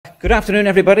Good afternoon,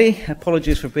 everybody.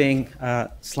 Apologies for being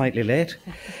slightly late.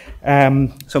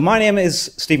 So my name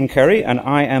is Stephen Curry, and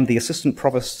I am the Assistant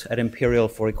Provost at Imperial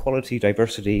for Equality,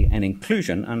 Diversity and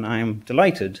Inclusion, and I am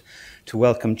delighted to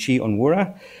welcome Chi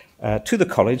Onwurah to the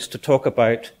college to talk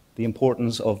about the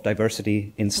importance of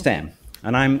diversity in STEM.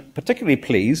 And I'm particularly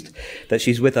pleased that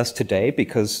she's with us today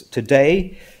because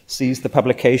today sees the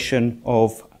publication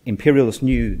of Imperial's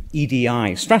new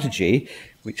EDI strategy,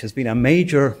 which has been a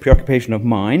major preoccupation of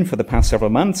mine for the past several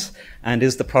months and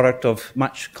is the product of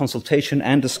much consultation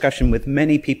and discussion with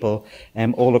many people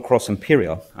all across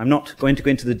Imperial. I'm not going to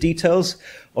go into the details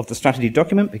of the strategy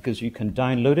document because you can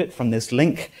download it from this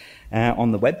link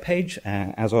on the webpage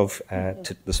as of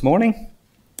this morning.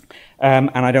 And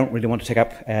I don't really want to take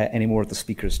up any more of the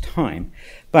speaker's time.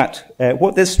 But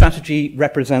what this strategy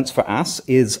represents for us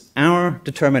is our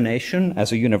determination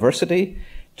as a university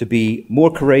to be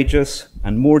more courageous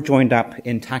and more joined up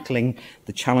in tackling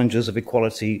the challenges of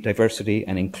equality, diversity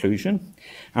and inclusion.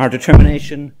 Our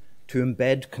determination to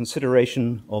embed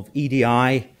consideration of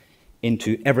EDI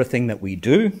into everything that we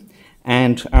do,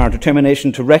 and our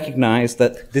determination to recognize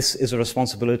that this is a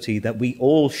responsibility that we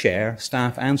all share,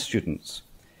 staff and students.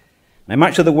 Now,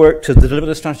 much of the work to deliver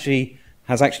the strategy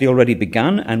has actually already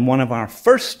begun, and one of our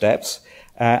first steps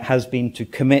has been to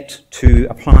commit to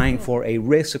applying for a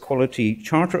Race Equality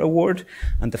Charter Award,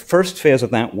 and the first phase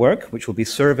of that work, which will be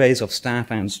surveys of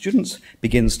staff and students,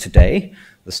 begins today.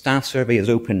 The staff survey is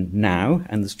open now,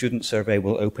 and the student survey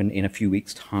will open in a few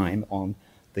weeks' time on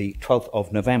the 12th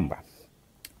of November.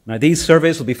 Now, these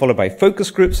surveys will be followed by focus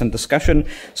groups and discussion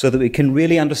so that we can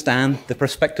really understand the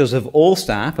perspectives of all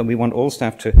staff, and we want all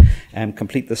staff to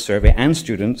complete this survey, and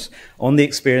students, on the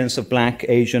experience of Black,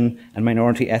 Asian and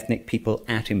minority ethnic people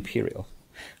at Imperial.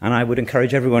 And I would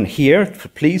encourage everyone here to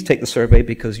please take the survey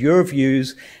because your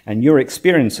views and your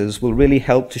experiences will really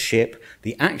help to shape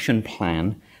the action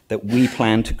plan that we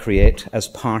plan to create as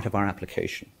part of our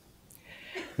application.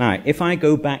 Now, if I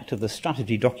go back to the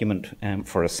strategy document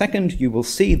for a second, you will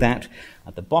see that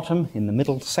at the bottom, in the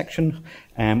middle section,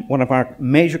 one of our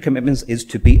major commitments is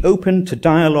to be open to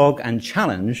dialogue and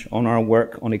challenge on our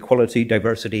work on equality,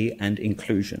 diversity and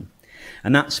inclusion.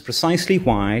 And that's precisely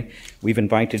why we've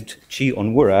invited Chi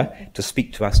Onwurah to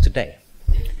speak to us today.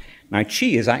 Now, Chi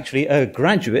is actually a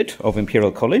graduate of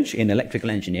Imperial College in electrical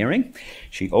engineering.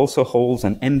 She also holds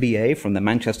an MBA from the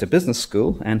Manchester Business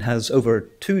School and has over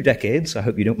 2 decades, I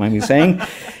hope you don't mind me saying,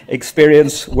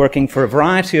 experience working for a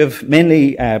variety of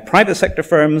mainly private sector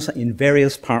firms in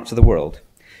various parts of the world.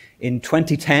 In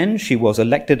 2010, she was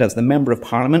elected as the Member of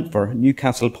Parliament for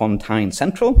Newcastle upon Tyne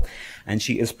Central, and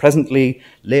she is presently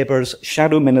Labour's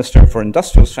Shadow Minister for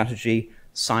Industrial Strategy,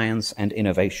 Science and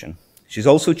Innovation. She's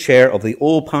also chair of the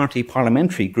All-Party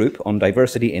Parliamentary Group on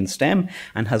Diversity in STEM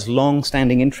and has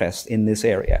long-standing interest in this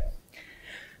area.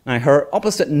 Now, her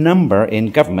opposite number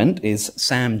in government is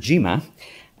Sam Gyimah,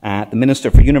 the Minister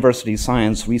for University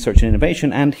Science, Research and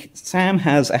Innovation, and Sam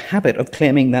has a habit of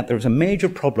claiming that there's a major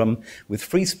problem with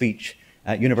free speech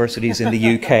at universities in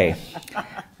the UK.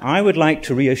 I would like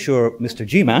to reassure Mr.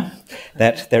 Gyimah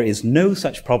that there is no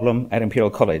such problem at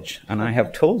Imperial College, and I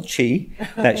have told Chi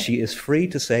that she is free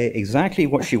to say exactly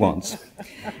what she wants.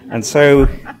 And so,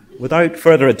 without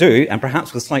further ado, and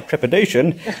perhaps with slight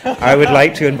trepidation, I would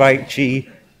like to invite Chi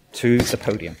to the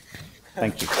podium.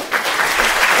 Thank you.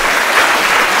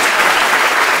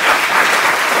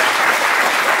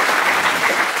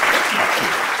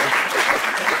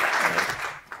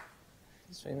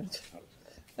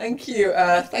 Thank you.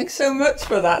 Thanks so much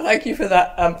for that. Thank you for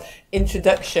that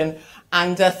introduction.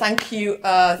 And thank you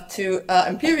to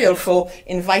Imperial for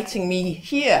inviting me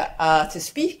here to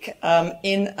speak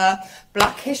in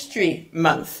Black History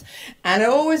Month. And it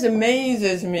always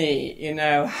amazes me, you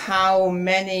know, how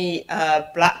many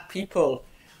Black people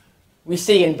we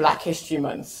see in Black History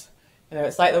Month. You know,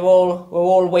 it's like we're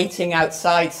all waiting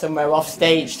outside somewhere off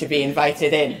stage to be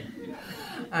invited in.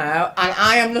 And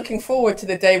I am looking forward to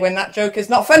the day when that joke is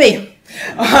not funny.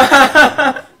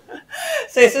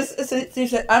 So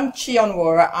I'm Chi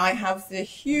Onwurah. I have the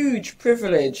huge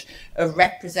privilege of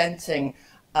representing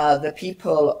the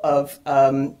people of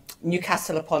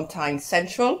Newcastle upon Tyne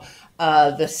Central,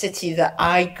 the city that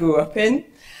I grew up in,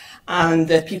 and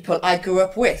the people I grew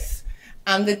up with.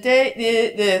 And the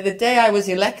day I was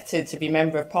elected to be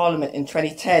Member of Parliament in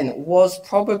 2010 was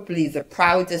probably the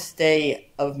proudest day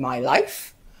of my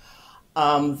life.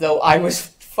 Though I was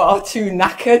far too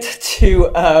knackered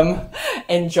to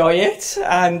enjoy it,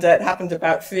 and it happened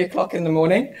about 3 o'clock in the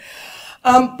morning.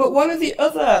 But one of the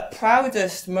other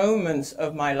proudest moments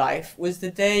of my life was the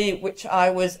day which I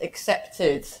was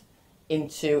accepted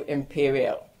into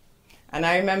Imperial. And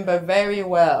I remember very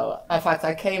well, in fact,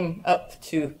 I came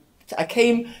to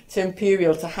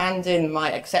Imperial to hand in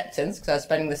my acceptance because I was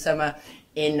spending the summer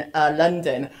in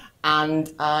London,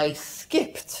 and I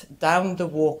skipped down the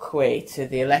walkway to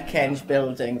the Elecenge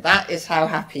building. That is how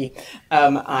happy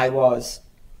I was.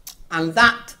 And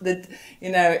that,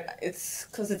 it's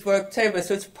because it's October,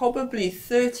 so it's probably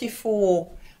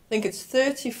 34, I think it's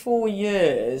 34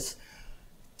 years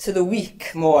to the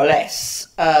week, more or less,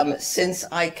 since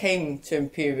I came to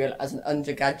Imperial as an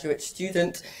undergraduate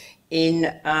student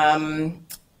at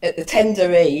the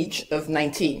tender age of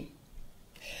 19.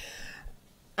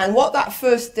 And what that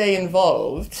first day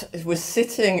involved was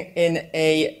sitting in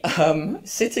a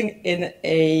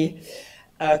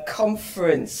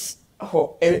conference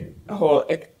hall,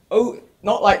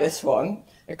 not like this one,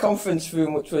 a conference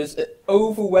room which was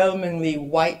overwhelmingly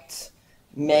white,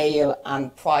 male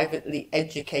and privately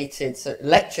educated, so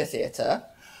lecture theatre,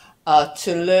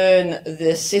 to learn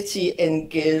the City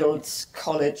and Guilds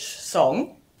College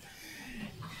song,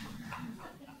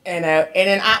 in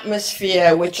an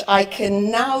atmosphere which I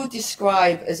can now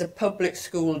describe as a public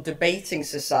school debating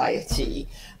society,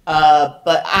 but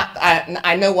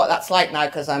I know what that's like now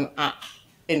because I'm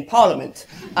in Parliament.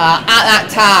 At that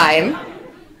time,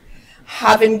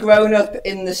 having grown up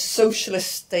in the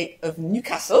socialist state of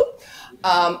Newcastle,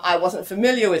 I wasn't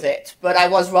familiar with it, but I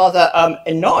was rather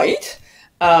annoyed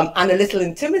and a little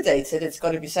intimidated, it's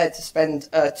got to be said, to spend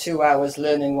 2 hours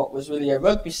learning what was really a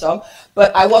rugby song.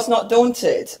 But I was not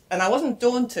daunted. And I wasn't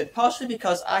daunted partially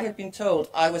because I had been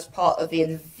told I was part of the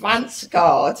advance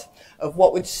guard of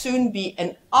what would soon be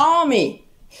an army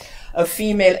of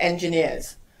female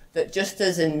engineers. That just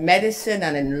as in medicine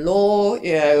and in law,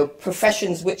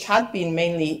 professions which had been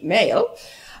mainly male,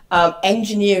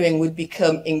 engineering would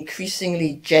become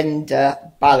increasingly gender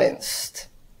balanced.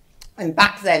 And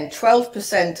back then,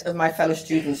 12% of my fellow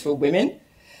students were women.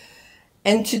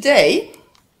 And today,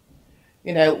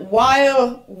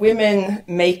 while women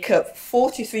make up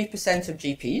 43% of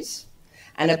GPs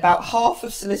and about half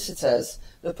of solicitors,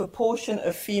 the proportion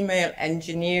of female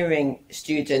engineering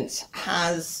students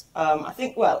has, I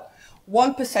think,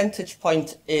 1 percentage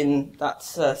point in,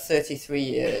 that's 33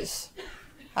 years.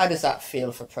 How does that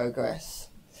feel for progress?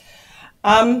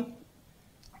 The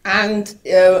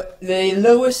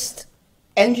lowest,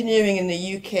 engineering in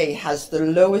the UK has the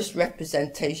lowest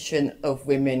representation of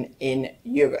women in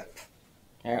Europe,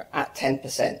 at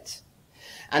 10%.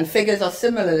 And figures are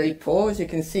similarly poor, as you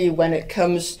can see, when it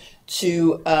comes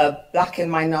to black and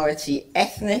minority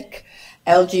ethnic,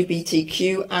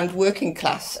 LGBTQ and working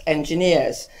class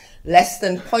engineers. Less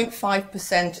than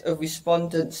 0.5% of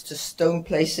respondents to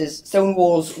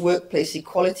Stonewall's Workplace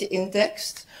Equality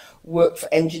Index work for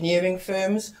engineering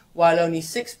firms, while only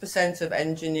 6% of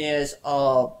engineers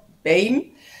are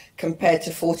BAME, compared to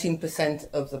 14%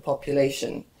 of the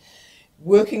population.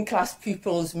 Working class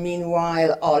pupils,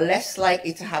 meanwhile, are less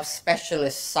likely to have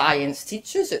specialist science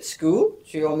teachers at school,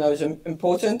 which you all know is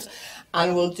important,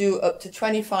 and will do up to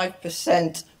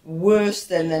 25% worse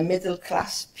than their middle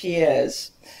class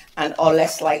peers, and are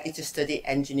less likely to study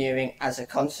engineering as a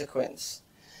consequence.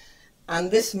 And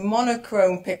this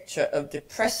monochrome picture of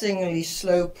depressingly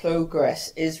slow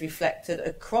progress is reflected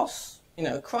across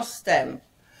STEM,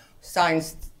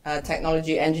 science,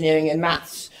 technology, engineering and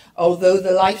maths, although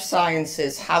the life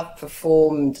sciences have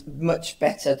performed much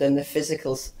better than the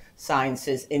physical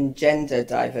sciences in gender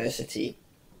diversity.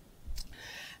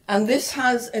 And this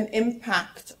has an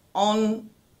impact on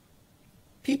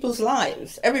people's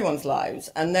lives, everyone's lives,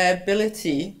 and their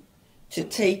ability to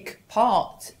take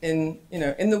part in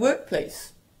the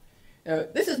workplace.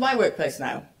 This is my workplace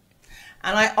now,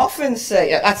 and I often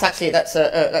say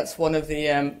that's one of the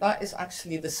that is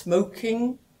actually the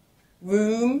smoking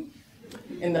room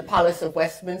in the Palace of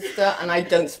Westminster, and I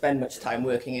don't spend much time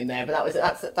working in there. But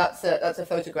that's a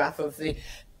photograph of the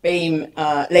BAME,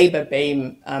 Labour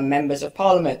BAME members of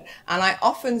Parliament, and I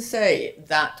often say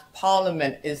that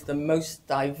Parliament is the most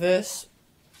diverse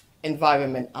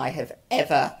environment I have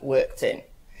ever worked in.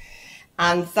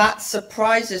 And that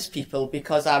surprises people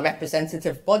because our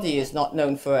representative body is not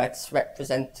known for its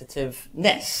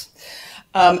representativeness.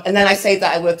 And then I say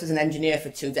that I worked as an engineer for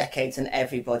 2 decades and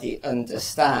everybody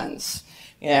understands.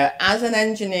 As an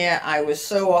engineer, I was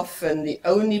so often the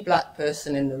only black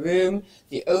person in the room,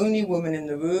 the only woman in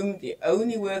the room, the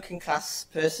only working class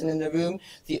person in the room,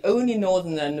 the only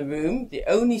northerner in the room, the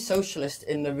only socialist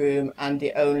in the room, and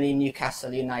the only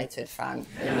Newcastle United fan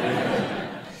in the room.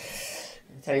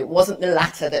 I tell you, it wasn't the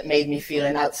latter that made me feel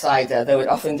an outsider, though it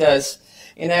often does.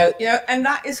 And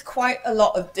that is quite a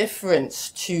lot of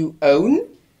difference to own.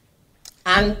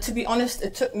 And to be honest,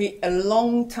 it took me a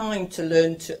long time to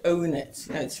learn to own it.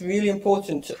 You know, it's really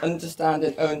important to understand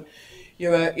and own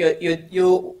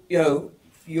your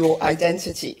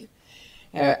identity.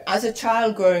 As a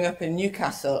child growing up in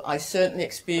Newcastle, I certainly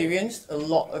experienced a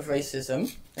lot of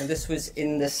racism, and this was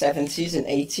in the 70s and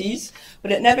 80s,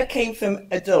 but it never came from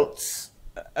adults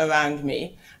around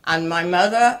me. And my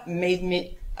mother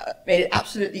made it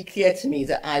absolutely clear to me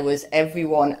that I was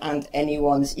everyone and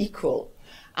anyone's equal.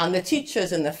 And the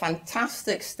teachers in the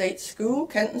fantastic state school,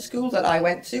 Kenton School, that I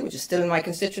went to, which is still in my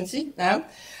constituency now,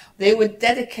 they were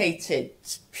dedicated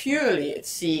purely, it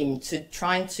seemed, to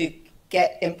trying to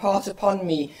impart upon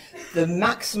me the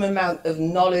maximum amount of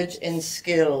knowledge and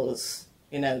skills,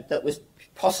 you know, that was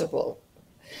possible.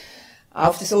 I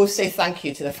have to always say thank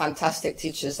you to the fantastic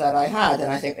teachers that I had,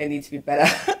 and I think they need to be better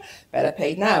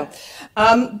paid now.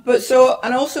 And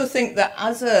I also think that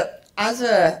as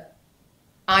a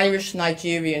Irish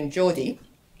Nigerian Geordie,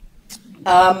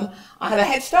 I had a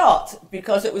head start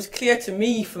because it was clear to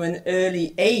me from an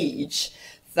early age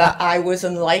that I was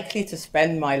unlikely to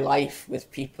spend my life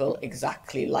with people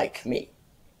exactly like me.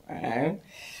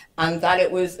 And that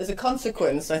it was, as a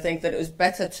consequence, I think that it was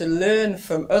better to learn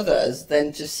from others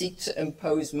than to seek to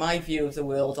impose my view of the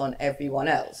world on everyone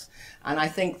else. And I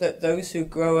think that those who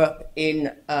grow up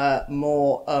in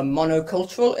more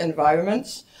monocultural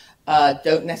environments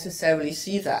don't necessarily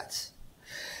see that.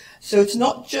 So it's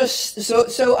not just,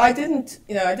 so I didn't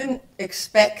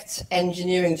expect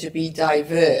engineering to be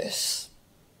diverse,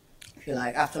 if you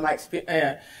like, after my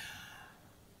experience.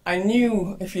 I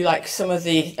knew, if you like, some of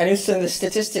the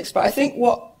statistics, but I think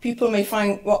what people may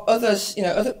find, what others,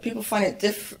 other people find it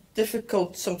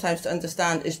difficult sometimes to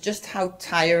understand is just how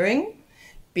tiring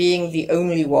being the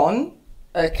only one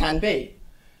can be.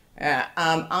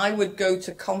 I would go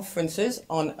to conferences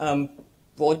on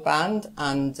broadband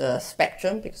and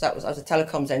spectrum, because I was a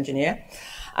telecoms engineer.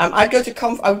 I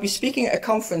would be speaking at a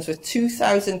conference with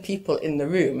 2,000 people in the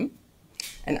room,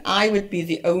 and I would be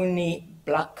the only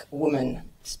black woman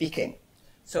speaking.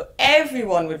 So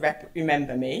everyone would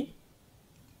remember me.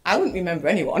 I wouldn't remember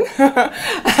anyone.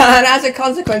 And as a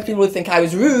consequence, people would think I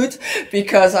was rude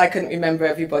because I couldn't remember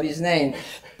everybody's name.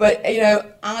 But,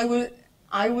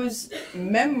 I was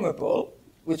memorable,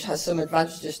 which has some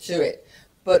advantages to it.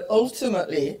 But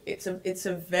ultimately, it's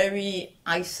a very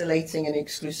isolating and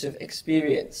exclusive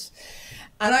experience.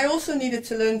 And I also needed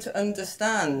to learn to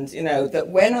understand, that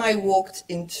when I walked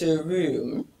into a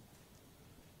room,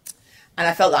 and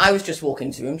I felt that I was just walking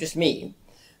into a room, just me,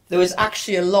 there was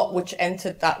actually a lot which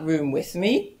entered that room with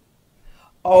me.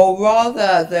 Or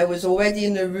rather, there was already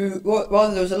in the room,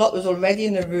 there was a lot that was already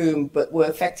in the room, but were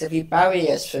effectively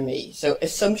barriers for me. So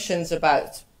assumptions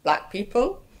about black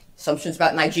people, assumptions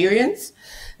about Nigerians,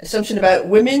 assumption about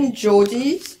women,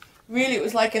 Geordies. Really, it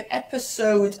was like an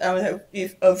episode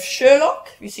of Sherlock.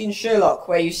 Have you seen Sherlock,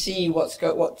 where you see what's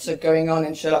going on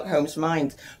in Sherlock Holmes'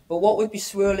 mind? But what would be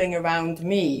swirling around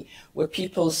me were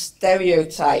people's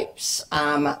stereotypes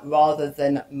rather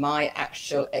than my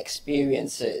actual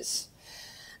experiences.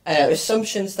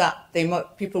 Assumptions that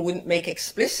people wouldn't make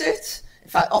explicit. In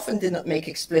fact, often did not make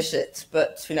explicit.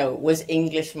 But was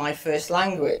English my first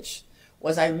language?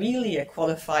 Was I really a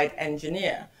qualified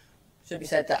engineer? Should be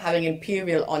said that having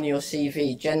Imperial on your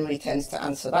CV generally tends to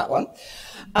answer that one.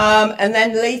 And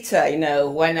then later,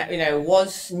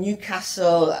 was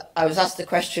Newcastle, I was asked the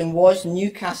question, was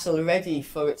Newcastle ready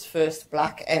for its first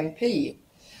black MP?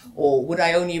 Or would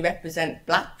I only represent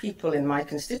black people in my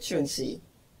constituency?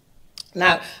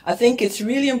 Now, I think it's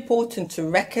really important to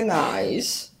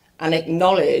recognize and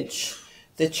acknowledge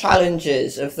the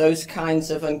challenges of those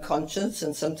kinds of unconscious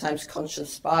and sometimes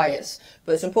conscious bias.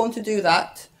 But it's important to do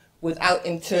that without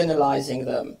internalizing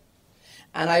them.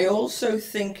 And I also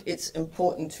think it's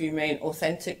important to remain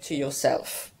authentic to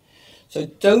yourself. So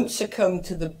don't succumb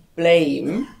to the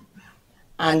blame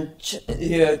and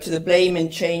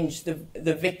change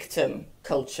the victim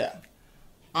culture.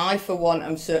 I, for one,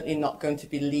 am certainly not going to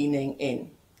be leaning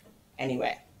in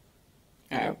anywhere.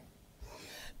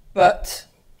 But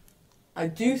I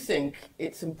do think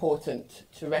it's important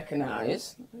to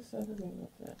recognize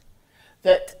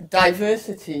that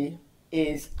diversity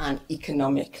is an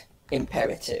economic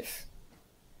imperative.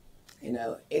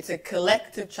 It's a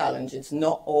collective challenge. It's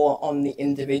not all on the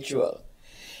individual.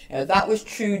 That was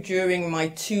true during my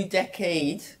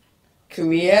 2-decade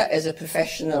career as a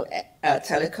professional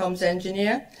telecoms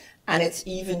engineer, and it's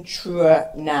even truer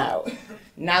now.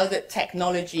 Now that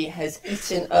technology has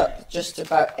eaten up just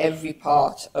about every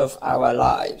part of our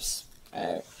lives.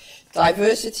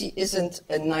 Diversity isn't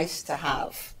a nice to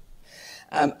have.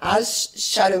 As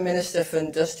Shadow Minister for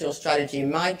Industrial Strategy,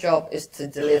 my job is to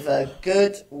deliver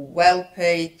good,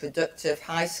 well-paid, productive,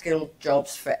 high-skilled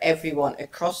jobs for everyone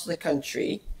across the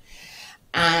country,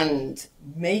 and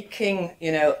making,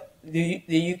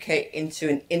 the UK into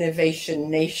an innovation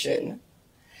nation.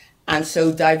 And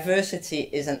so diversity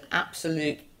is an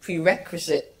absolute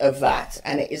prerequisite of that,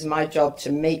 and it is my job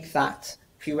to make that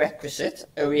prerequisite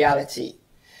a reality.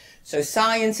 So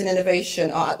science and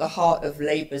innovation are at the heart of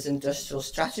Labour's industrial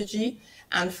strategy,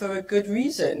 and for a good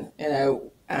reason.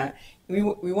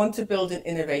 We want to build an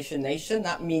innovation nation.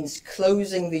 That means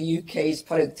closing the UK's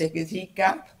productivity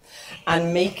gap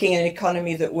and making an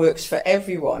economy that works for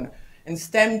everyone. And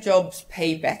STEM jobs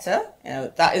pay better.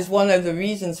 That is one of the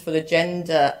reasons for the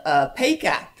gender pay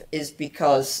gap, is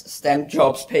because STEM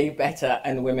jobs pay better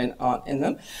and women aren't in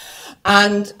them.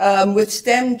 And with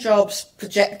STEM jobs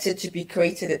projected to be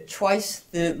created at twice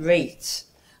the rate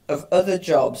of other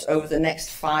jobs over the next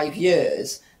 5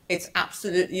 years, it's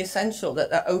absolutely essential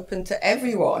that they're open to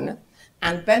everyone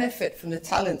and benefit from the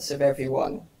talents of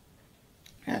everyone.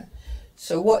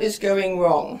 So what is going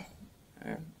wrong?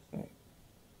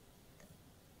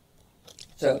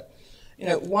 So,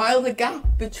 while the gap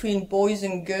between boys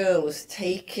and girls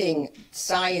taking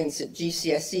science at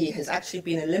GCSE has actually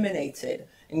been eliminated,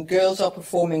 and girls are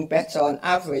performing better on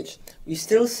average, we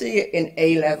still see it in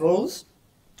A-levels,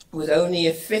 with only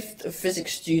a fifth of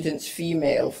physics students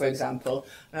female, for example.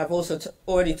 And I've also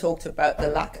already talked about the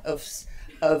lack of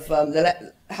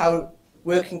how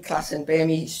working class and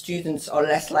BME students are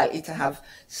less likely to have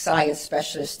science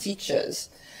specialist teachers.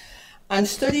 And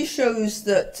study shows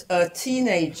that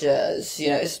teenagers,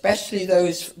 especially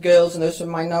those girls and those from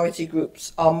minority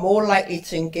groups, are more likely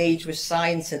to engage with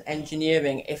science and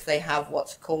engineering if they have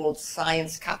what's called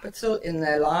science capital in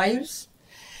their lives.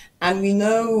 And we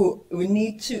know we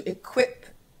need to equip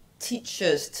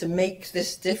teachers to make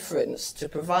this difference, to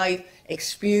provide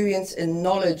experience and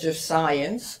knowledge of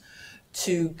science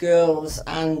to girls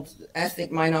and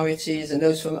ethnic minorities and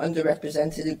those from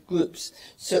underrepresented groups,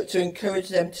 so to encourage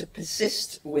them to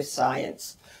persist with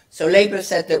science. So Labour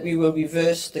said that we will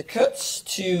reverse the cuts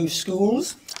to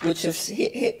schools which have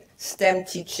hit STEM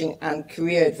teaching and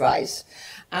career advice.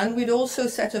 And we'd also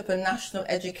set up a national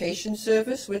education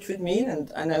service, which would mean, and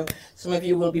I know some of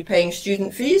you will be paying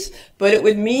student fees, but it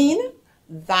would mean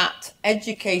that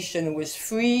education was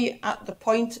free at the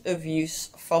point of use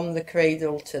from the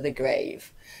cradle to the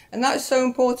grave. And that is so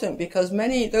important because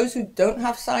those who don't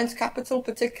have science capital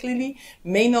particularly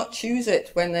may not choose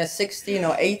it when they're 16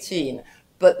 or 18,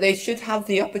 but they should have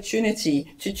the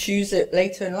opportunity to choose it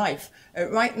later in life.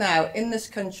 Right now, in this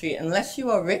country, unless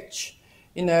you are rich,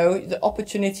 the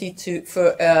opportunity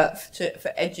for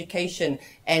education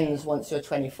ends once you're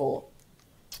 24.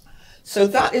 So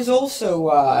that is also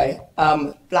why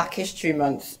Black History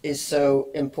Month is so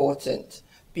important,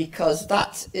 because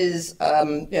that is,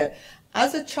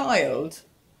 as a child,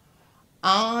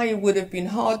 I would have been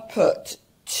hard put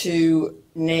to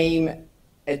name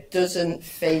a dozen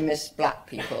famous black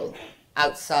people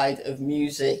outside of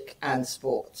music and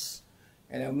sports.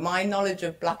 My knowledge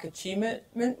of black achievement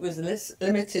was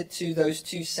limited to those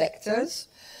two sectors,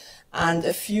 and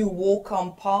a few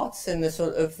walk-on parts in the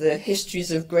sort of the histories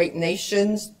of great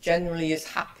nations, generally as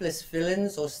hapless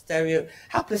villains or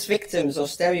hapless victims or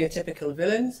stereotypical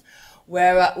villains.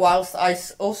 Whilst I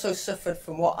also suffered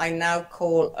from what I now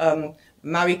call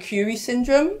Marie Curie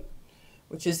syndrome,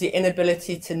 which is the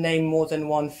inability to name more than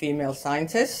one female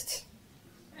scientist.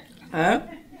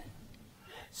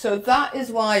 So that is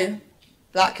why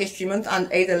Black History Month and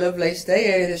Ada Lovelace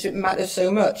Day matters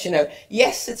so much.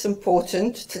 Yes, it's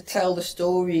important to tell the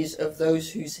stories of those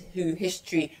who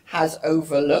history has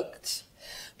overlooked,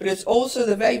 but it's also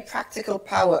the very practical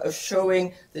power of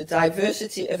showing the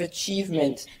diversity of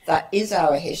achievement that is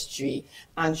our history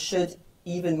and should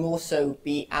even more so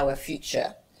be our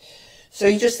future. So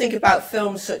you just think about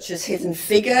films such as Hidden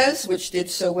Figures, which did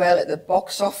so well at the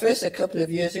box office a couple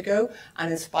of years ago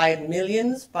and inspired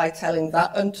millions by telling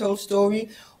that untold story,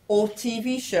 or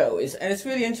TV shows. And it's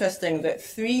really interesting that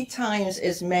 3 times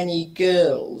as many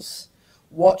girls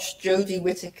watched Jodie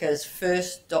Whittaker's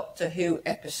first Doctor Who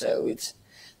episode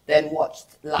than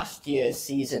watched last year's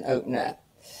season opener.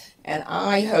 And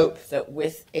I hope that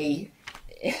with a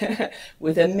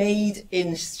made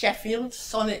in Sheffield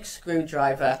sonic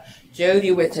screwdriver,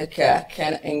 Jodie Whittaker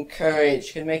can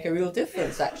make a real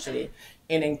difference actually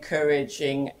in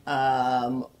encouraging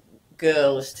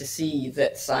girls to see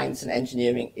that science and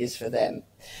engineering is for them.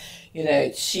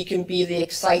 She can be the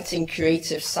exciting,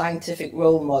 creative, scientific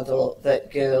role model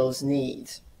that girls need.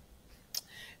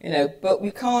 But we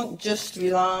can't just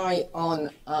rely on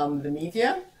the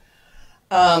media.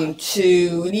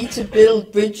 We need to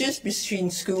build bridges between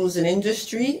schools and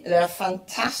industry. There are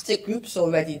fantastic groups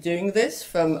already doing this,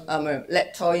 from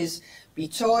Let Toys Be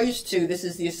Toys to, this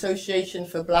is the Association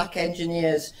for Black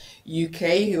Engineers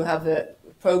UK, who have a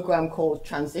program called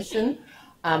Transition,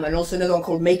 and also another one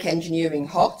called Make Engineering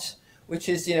Hot, which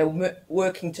is, you know,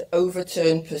 working to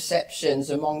overturn perceptions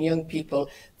among young people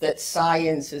that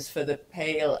science is for the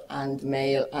pale and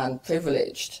male and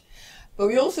privileged. But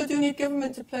we also do need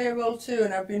government to play a role too,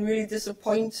 and I've been really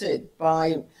disappointed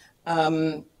by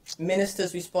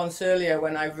Minister's response earlier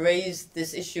when I've raised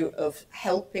this issue of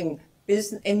helping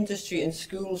business, industry and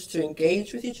schools to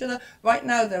engage with each other. Right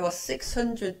now there are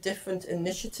 600 different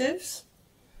initiatives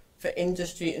for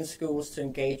industry and schools to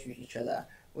engage with each other.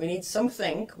 We need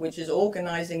something which is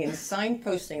organising and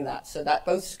signposting that, so that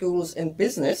both schools and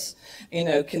business, you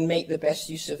know, can make the best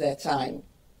use of their time.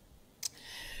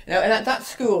 You know, and at that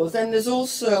schools, then there's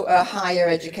also higher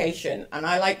education. And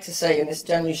I like to say, and this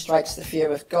generally strikes the fear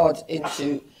of God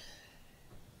into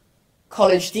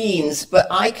college deans, but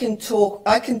I can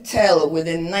tell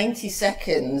within 90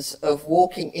 seconds of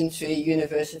walking into a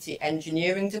university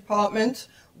engineering department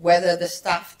whether the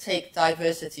staff take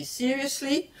diversity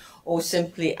seriously or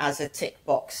simply as a tick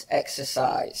box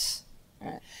exercise.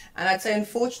 And I'd say,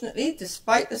 unfortunately,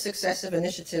 despite the success of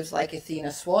initiatives like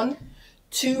Athena Swan,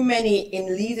 too many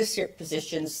in leadership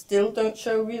positions still don't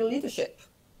show real leadership.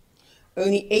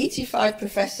 Only 85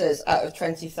 professors out of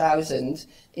 20,000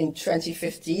 in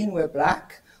 2015 were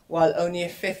black, while only a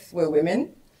fifth were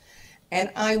women. And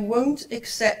I won't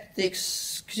accept the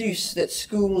excuse that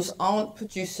schools aren't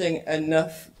producing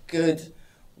enough good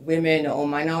women or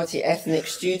minority ethnic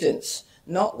students,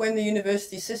 not when the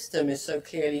university system is so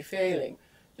clearly failing.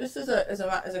 Just as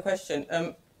a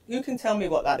question, who can tell me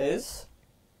what that is?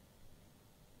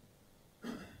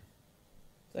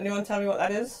 Does anyone tell me what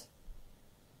that is?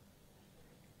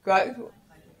 Great.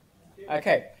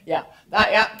 Okay, yeah.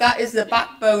 That is the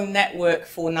backbone network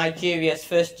for Nigeria's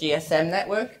first GSM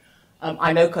network.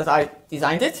 I know because I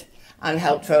designed it and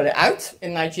helped roll it out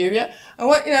in Nigeria. And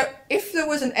what, you know, if there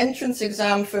was an entrance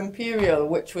exam for Imperial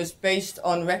which was based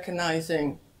on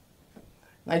recognizing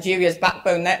Nigeria's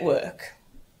backbone network,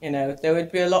 you know, there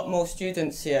would be a lot more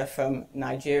students here from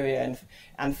Nigeria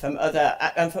and from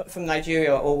from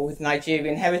Nigeria or with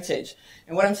Nigerian heritage.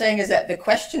 And what I'm saying is that the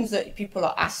questions that people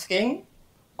are asking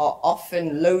are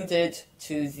often loaded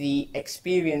to the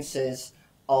experiences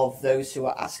of those who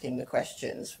are asking the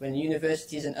questions when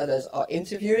universities and others are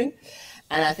interviewing.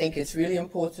 And I think it's really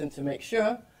important to make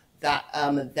sure that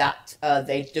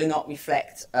they do not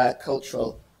reflect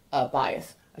cultural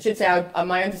bias. I should say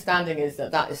my understanding is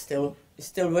that that is still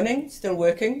running, still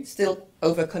working, still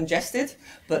over congested,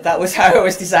 but that was how it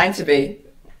was designed to be.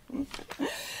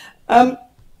 And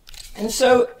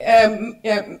so,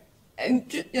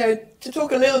 to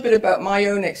talk a little bit about my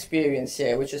own experience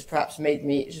here, which has perhaps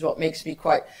which is what makes me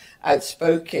quite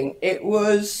outspoken. It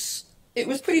was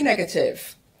pretty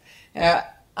negative. In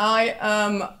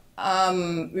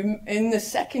the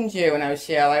second year when I was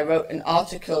here, I wrote an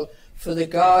article for the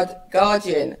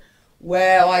Guardian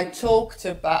where I talked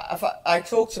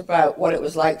about what it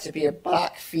was like to be a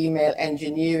black female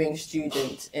engineering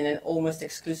student in an almost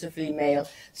exclusively male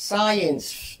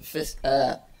science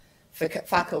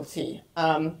faculty,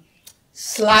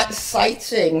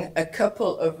 citing a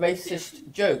couple of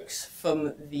racist jokes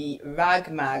from the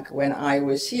Rag Mag when I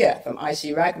was here, from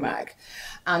IC Rag Mag.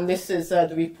 And this is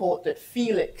the report that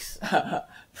Felix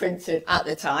printed at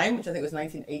the time, which I think was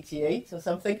 1988 or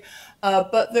something.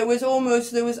 But there was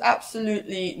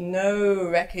absolutely no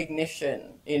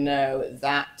recognition,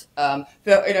 that, so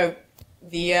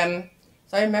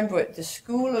I remember it, the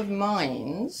School of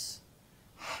Mines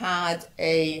had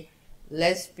a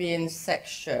lesbian sex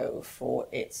show for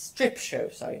its strip show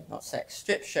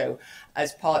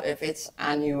as part of its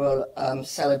annual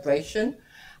celebration,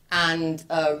 and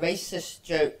racist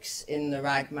jokes in the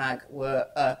Rag Mag were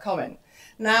common.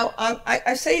 Now,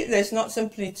 I say this not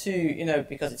simply to,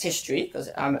 because it's history, because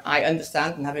I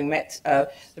understand, and having met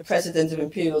the president of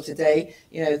Imperial today,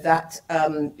 that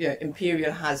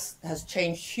Imperial has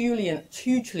changed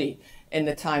hugely in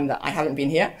the time that I haven't been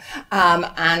here,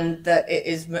 and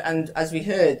as we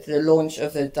heard, the launch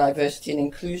of the diversity and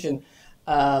inclusion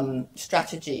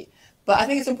strategy. But I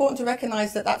think it's important to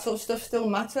recognise that sort of stuff still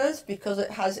matters because it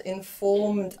has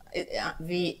informed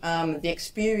the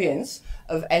experience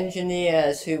of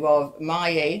engineers who are my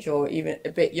age or even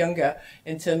a bit younger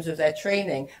in terms of their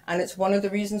training, and it's one of the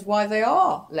reasons why there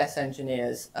are less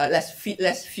engineers,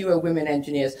 fewer women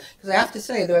engineers. Because I have to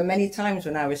say, there were many times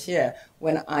when I was here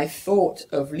when I thought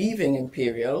of leaving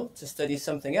Imperial to study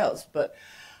something else, but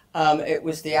It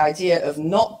was the idea of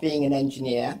not being an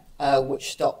engineer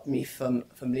which stopped me from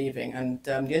leaving. And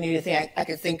the only thing I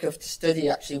could think of to study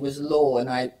actually was law, and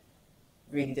I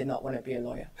really did not want to be a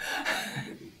lawyer.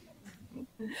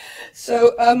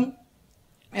 So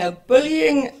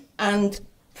bullying and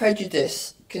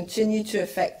prejudice continue to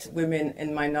affect women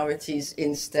and minorities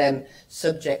in STEM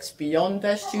subjects beyond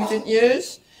their student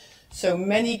years. So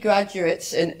many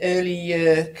graduates and early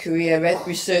year career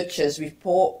researchers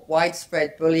report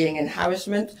widespread bullying and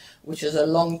harassment, which has a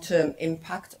long-term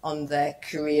impact on their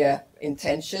career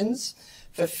intentions.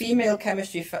 For female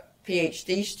chemistry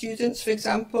PhD students, for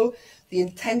example, the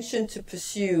intention to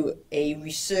pursue a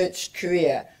research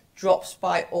career drops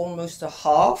by almost a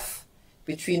half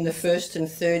between the first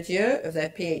and third year of their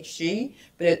PhD,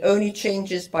 but it only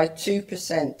changes by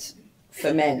 2%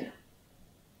 for men.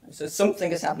 So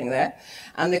something is happening there.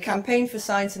 And the Campaign for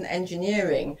Science and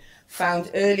Engineering found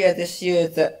earlier this year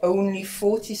that only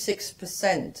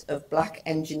 46% of black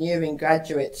engineering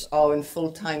graduates are in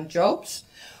full-time jobs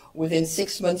within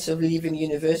 6 months of leaving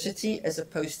university, as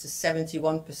opposed to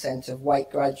 71% of white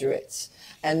graduates,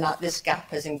 and that this gap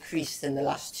has increased in the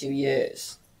last 2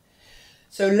 years.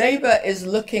 So Labour is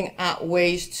looking at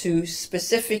ways to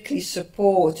specifically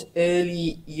support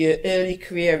early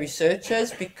career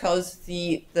researchers, because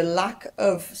the lack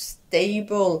of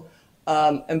stable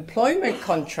employment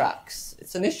contracts,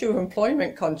 it's an issue of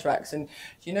employment contracts. And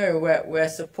you know, we're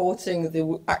supporting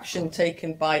the action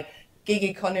taken by gig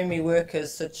economy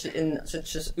workers such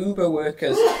as Uber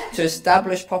workers to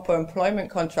establish proper employment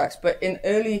contracts. But in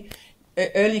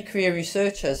early career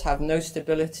researchers have no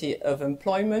stability of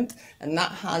employment, and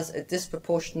that has a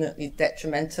disproportionately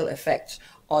detrimental effect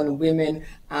on women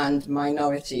and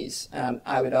minorities,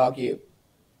 I would argue.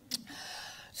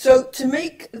 So to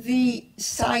make the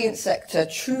science sector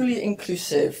truly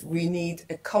inclusive, we need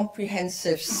a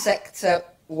comprehensive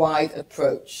sector-wide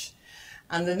approach.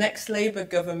 And the next Labour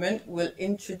government will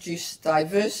introduce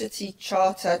diversity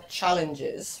charter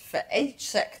challenges for each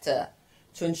sector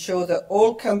to ensure that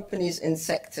all companies in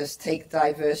sectors take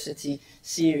diversity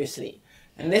seriously.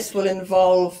 And this will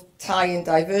involve tying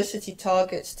diversity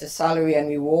targets to salary and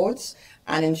rewards,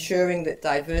 and ensuring that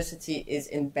diversity is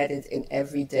embedded in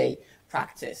everyday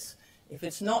practice. If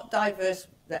it's not diverse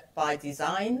by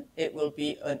design, it will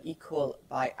be unequal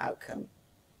by outcome.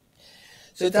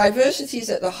 So diversity is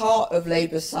at the heart of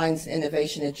Labour's science and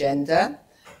innovation agenda.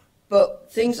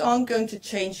 But things aren't going to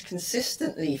change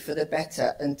consistently for the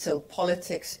better until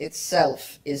politics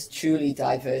itself is truly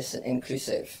diverse and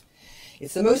inclusive.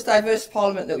 It's the most diverse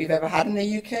parliament that we've ever had in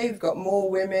the UK. We've got more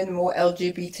women, more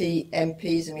LGBT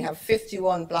MPs, and we have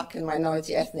 51 black and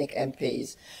minority ethnic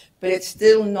MPs. But it's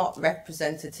still not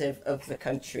representative of the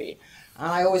country.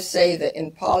 And I always say that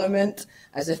in parliament,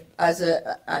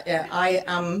 I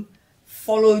am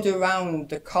followed around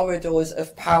the corridors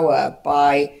of power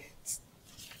by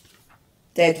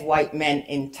dead white men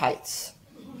in tights.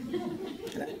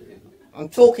 I'm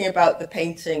talking about the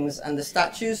paintings and the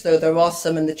statues, though there are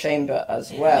some in the chamber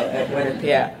as well, it would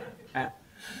appear.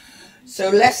 So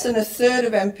less than a third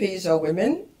of MPs are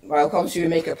women. Well, obviously we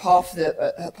make up half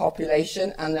the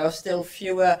population, and there are still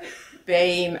fewer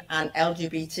BAME and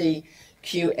LGBTQ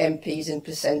MPs in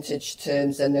percentage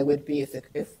terms than there would be if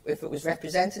it was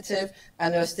representative,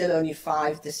 and there are still only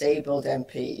 5 disabled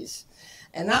MPs.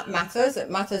 And that matters. It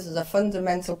matters as a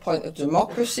fundamental point of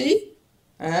democracy,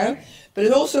 but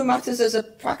it also matters as a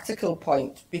practical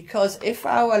point, because if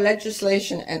our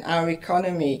legislation and our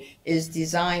economy is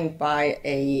designed by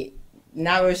a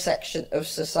narrow section of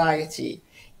society,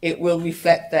 it will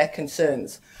reflect their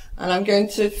concerns. And I'm going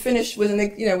to finish with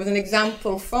an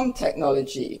example from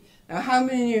technology. Now, how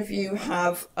many of you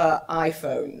have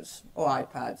iPhones or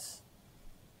iPads?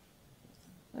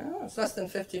 Oh, it's less than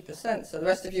 50%. So the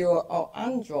rest of you are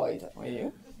Android, are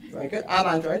you? Very good. I'm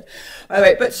Android. All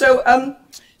right, but so I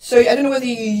don't know whether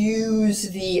you use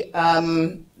the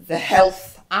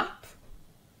Health app,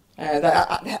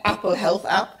 the Apple Health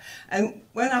app. And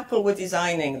when Apple were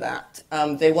designing that,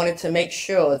 they wanted to make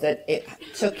sure that it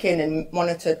took in and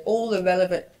monitored all the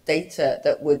relevant data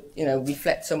that would,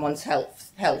 reflect someone's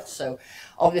health. So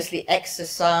obviously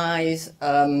exercise,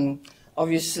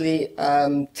 obviously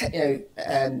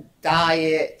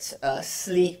diet,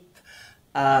 sleep,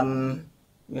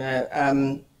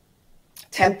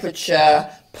 temperature,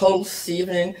 pulse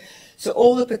even. So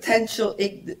all the potential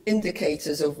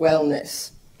indicators of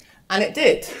wellness. And it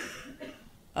did.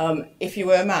 If you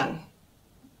were a man,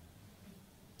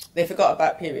 they forgot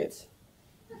about periods.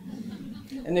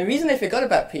 And the reason they forgot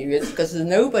about periods is because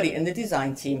nobody in the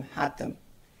design team had them.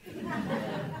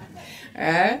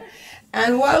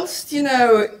 And whilst,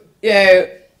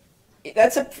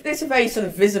 it's a very sort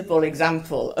of visible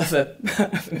example of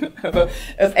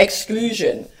of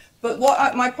exclusion. But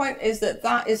my point is that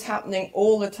that is happening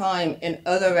all the time in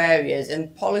other areas, in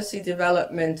policy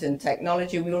development and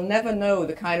technology. We will never know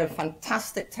the kind of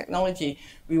fantastic technology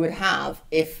we would have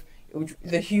if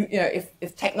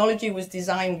if technology was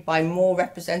designed by more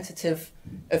representative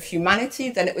of humanity,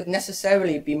 then it would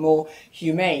necessarily be more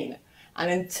humane.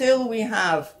 And until we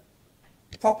have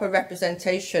proper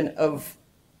representation of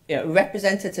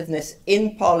representativeness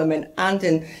in Parliament and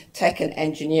in tech and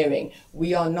engineering,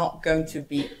 we are not going to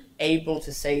be able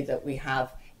to say that we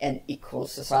have an equal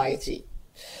society.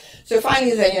 So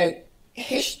finally,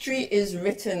 history is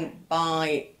written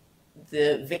by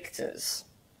the victors,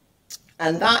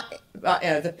 and that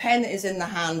the pen is in the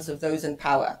hands of those in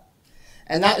power,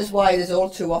 and that is why it is all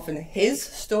too often his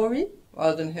story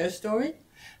rather than her story,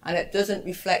 and it doesn't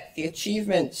reflect the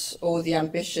achievements or the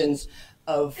ambitions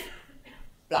of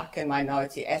Black and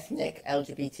minority, ethnic,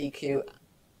 LGBTQ,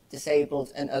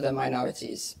 disabled and other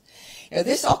minorities.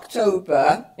 This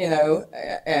October,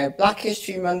 Black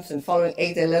History Month and following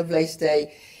Ada Lovelace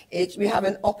Day, we have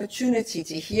an opportunity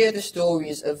to hear the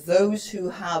stories of those who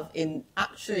have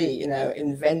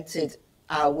invented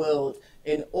our world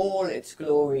in all its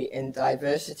glory and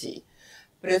diversity.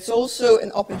 But it's also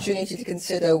an opportunity to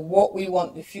consider what we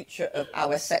want the future of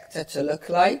our sector to look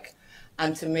like,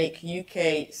 and to make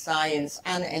UK science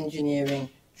and engineering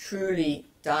truly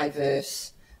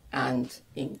diverse and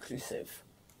inclusive.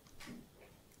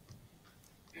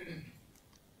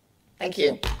 Thank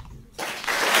you.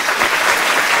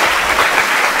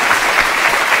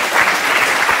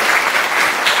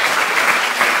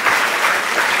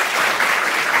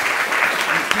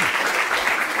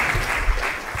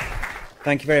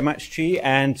 Thank you very much, Chi.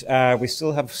 And we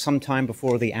still have some time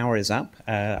before the hour is up.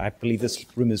 I believe this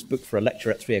room is booked for a lecture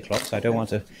at 3 o'clock, so I don't want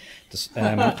to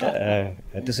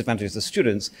disadvantage the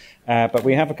students. But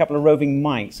we have a couple of roving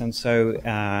mics, and so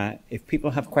if people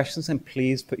have questions, then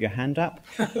please put your hand up.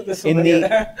 In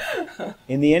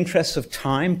the interest of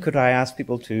time, could I ask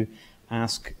people to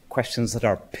ask questions that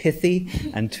are pithy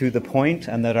and to the point,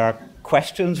 and that are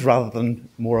questions rather than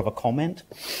more of a comment?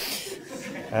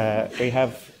 We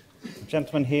have a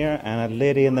gentleman here and a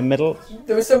lady in the middle.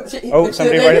 There was somebody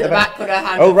right at the back. Put her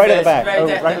hand up right at the back. Right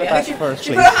at the back first.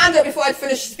 She put her hand up before I'd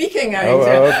finished speaking.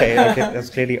 Okay.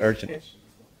 That's clearly urgent.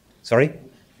 Sorry?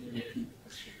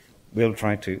 We'll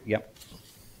try to, yep.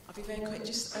 I'll be very quick.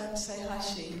 Just say hi,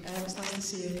 Shi. It's nice to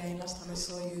see you again. Last time I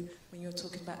saw you when you were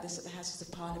talking about this at the Houses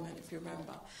of Parliament, if you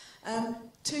remember.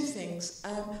 Two things.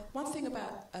 One thing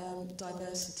about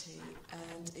diversity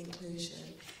and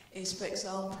inclusion is, for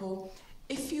example,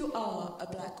 if you are a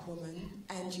black woman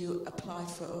and you apply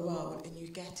for a role and you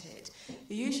get it,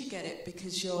 you usually get it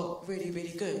because you're really,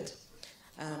 really good.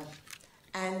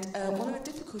 And one of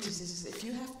the difficulties is if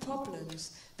you have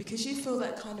problems, because you feel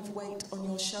that kind of weight on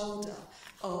your shoulder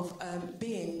of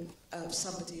being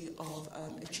somebody of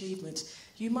achievement,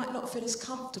 you might not feel as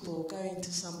comfortable going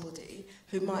to somebody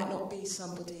who might not be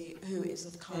somebody who is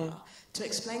of colour to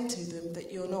explain to them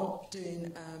that you're not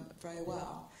doing very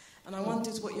well. And I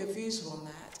wondered what your views were on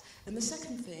that. And the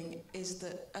second thing is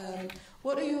that,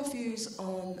 what are your views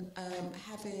on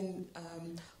having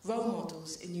role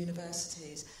models in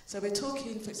universities? So we're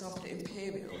talking, for example, at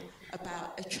Imperial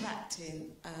about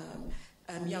attracting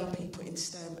young people in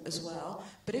STEM as well.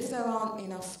 But if there aren't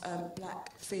enough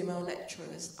black female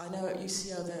lecturers, I know at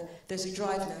UCL there's a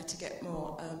drive now to get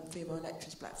more female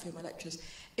lecturers, black female lecturers.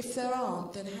 If there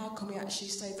aren't, then how can we actually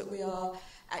say that we are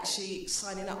actually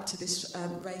signing up to this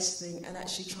race thing and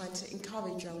actually trying to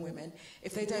encourage young women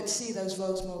if they don't see those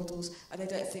role models and they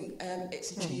don't think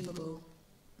it's achievable?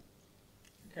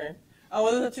 Okay. Oh,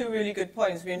 well, those are two really good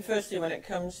points. I mean, firstly, when it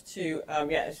comes to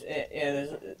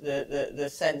the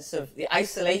sense of the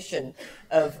isolation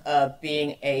of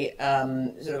being a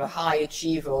sort of a high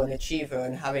achiever or an achiever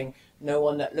and having no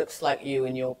one that looks like you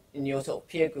in your sort of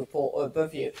peer group or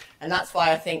above you, and that's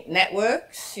why I think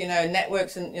networks,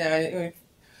 and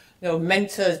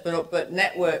mentors, but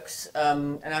networks,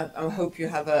 and I hope you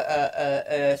have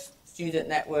a student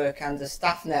network and a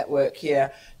staff network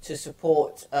here to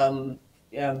support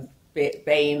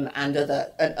BAME and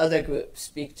other groups,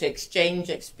 to exchange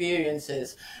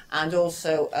experiences and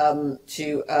also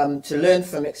to learn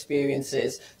from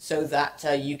experiences, so that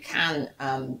you can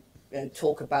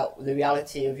talk about the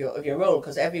reality of your role,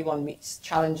 because everyone meets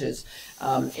challenges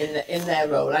in their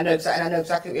role. I know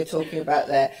exactly what you're talking about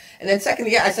there. And then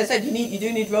secondly, as I said, you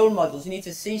do need role models. You need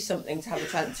to see something to have a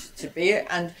chance to be it,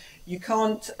 and you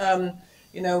can't.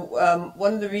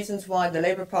 One of the reasons why the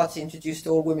Labour Party introduced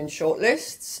all women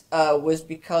shortlists was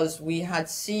because we had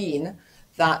seen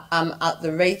that at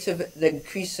the rate of the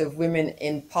increase of women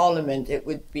in Parliament, it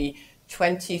would be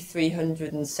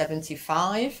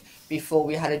 2,375 before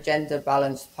we had a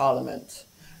gender-balanced Parliament.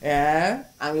 Yeah,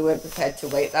 and we weren't prepared to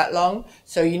wait that long.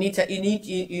 So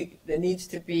there needs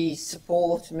to be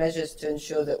support measures to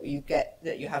ensure that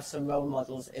you have some role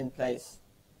models in place.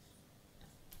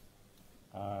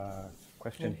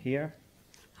 Question here.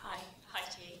 Hi,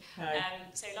 T.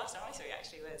 So last time I saw you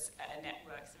actually was at a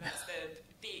network. So that's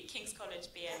the King's College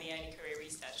BME Early Career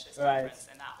Researchers Conference,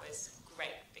 and that was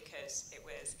great because it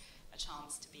was a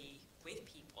chance to be with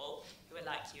people who are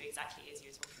like you, exactly as you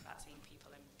were talking about, seeing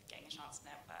people and getting a chance to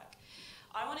network.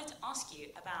 I wanted to ask you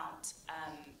about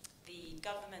the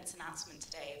government's announcement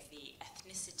today of the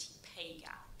ethnicity pay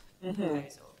gap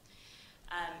proposal.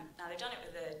 Now, they've done it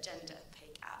with a gender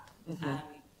pay gap,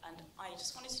 and I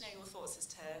just wanted to know your thoughts as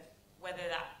to whether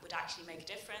that would actually make a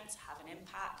difference, have an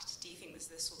impact. Do you think this is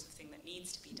the sort of thing that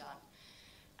needs to be done?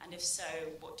 And if so,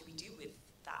 what do we do with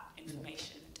that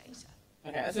information and data?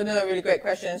 Okay, that's another really great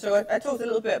question. So I talked a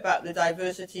little bit about the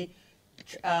diversity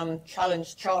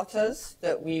challenge charters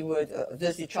that we would,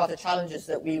 diversity charter challenges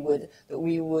that we would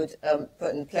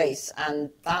put in place,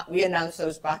 and that we announced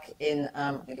those back in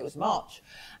I think it was March,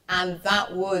 and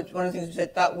that would, one of the things we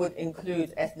said, that would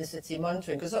include ethnicity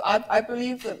monitoring, because I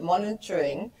believe that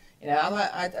monitoring, you know,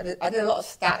 I did a lot of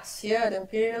stats here at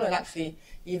Imperial, and actually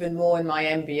even more in my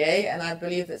MBA, and I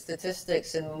believe that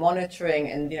statistics and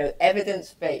monitoring and, you know,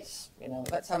 evidence base, you know,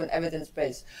 let's have an evidence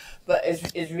base, but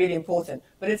is really important.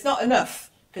 But it's not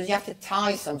enough, because you have to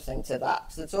tie something to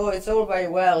that. So it's all very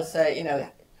well say, you know,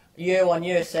 year on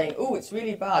year saying, oh, it's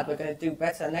really bad, we're going to do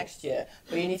better next year,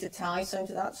 but you need to tie something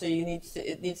to that. So you need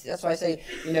to, that's why I say,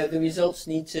 you know, the results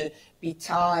need to be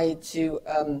tied to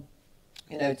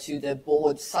you know, to the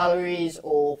board salaries,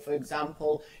 or, for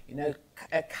example, you know,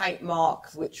 a kite mark,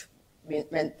 which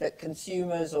meant that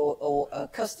consumers or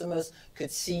customers could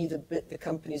see the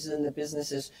companies and the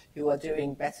businesses who are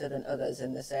doing better than others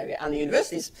in this area, and the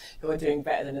universities who are doing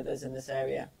better than others in this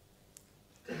area.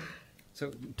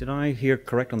 So did I hear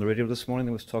correct on the radio this morning?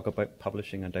 There was talk about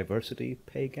publishing a diversity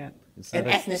pay gap? Is that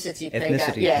An ethnicity pay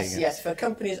gap, yes, yes. For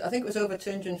companies, I think it was over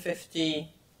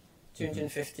 250,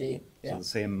 yeah. So the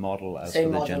same model as same for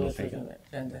the model gender as pay the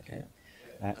gap. gender pay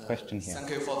gap. Question here.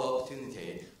 Thank you for the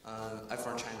opportunity. I'm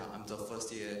from China. I'm the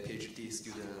first year PhD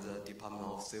student at the Department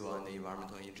of Civil and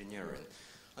Environmental Engineering.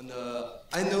 And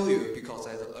I know you because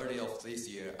at the early of this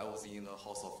year, I was in the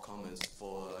House of Commons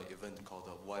for an event called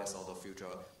the Voice of the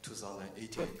Future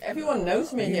 2018. Everyone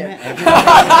knows me here. And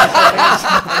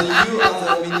you and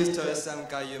the Minister Sam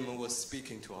Gayum was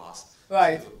speaking to us.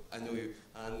 Right. So I know you.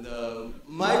 And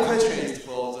my question is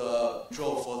for the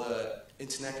job for the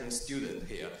international student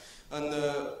here. And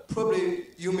probably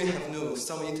you may have known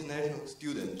some international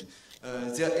students.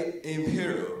 They are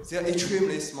Imperial. They are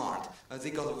extremely smart. They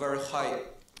got very high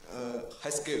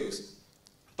skills.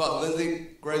 But when they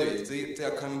graduate, they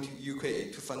are coming to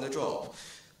UK to find a job.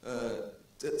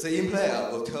 The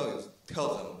employer will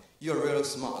tell them, you are really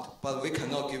smart, but we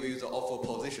cannot give you the offer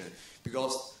position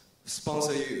because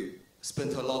sponsor you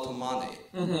spent a lot of money.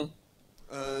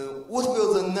 What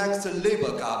will the next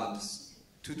Labour government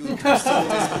to do to solve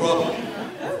this problem?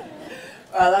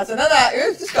 Well, that's another.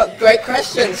 You've just got great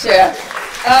questions here.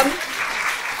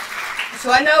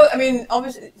 So I know. I mean,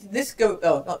 obviously,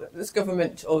 not this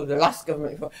government or the last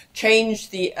government before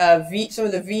changed the some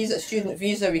of the student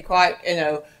visa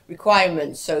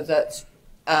requirements so that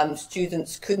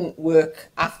students couldn't work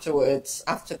afterwards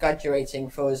after graduating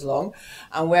for as long,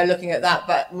 and we're looking at that.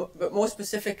 But more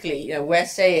specifically, you know, we're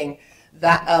saying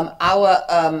that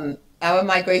our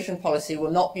migration policy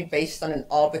will not be based on an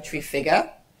arbitrary figure.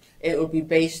 It will be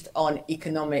based on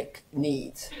economic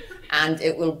needs, and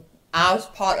it will, as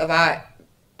part of our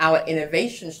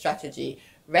innovation strategy,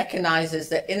 recognizes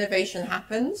that innovation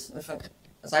happens,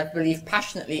 as I believe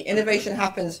passionately, innovation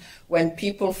happens when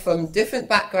people from different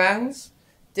backgrounds,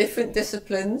 different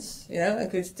disciplines, you know,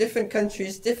 includes different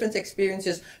countries, different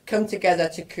experiences, come together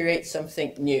to create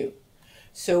something new.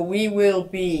 So we will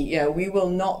be, you know, we will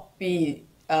not be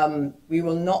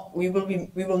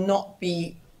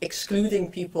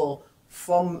excluding people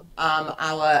from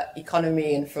our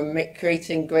economy and from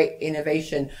creating great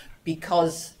innovation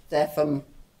because they're from,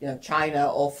 you know,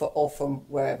 China or from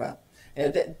wherever. You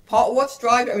know, part of what's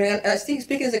driving, I mean,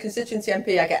 speaking as a constituency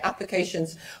MP, I get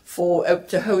applications for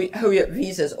to hurry up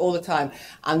visas all the time,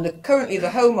 and currently the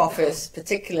Home Office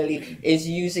particularly is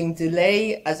using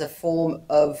delay as a form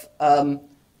of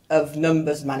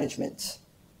numbers management,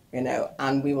 you know,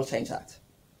 and we will change that.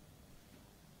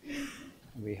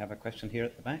 We have a question here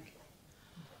at the back.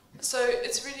 So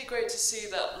it's really great to see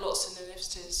that lots of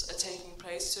initiatives are taking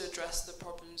place to address the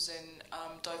problems in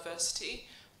diversity,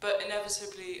 but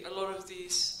inevitably a lot of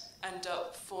these end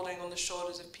up falling on the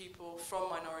shoulders of people from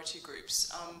minority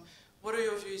groups. What are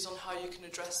your views on how you can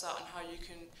address that and how you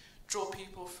can draw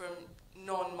people from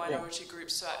non-minority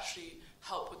groups to actually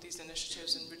help with these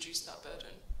initiatives and reduce that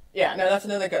burden? Yeah, no, that's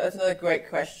another great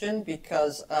question,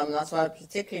 because that's what I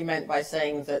particularly meant by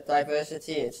saying that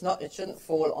diversity, it shouldn't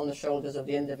fall on the shoulders of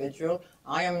the individual.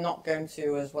 I am not going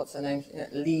to, as what's her name,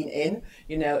 lean in.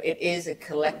 You know, it is a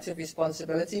collective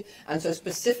responsibility, and so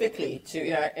specifically to,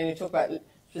 you know, and you talk about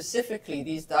specifically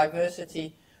these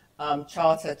diversity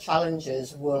charter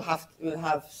challenges will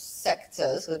have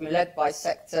sectors, will be led by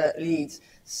sector leads,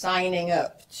 signing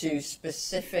up to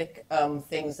specific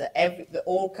things that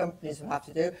all companies will have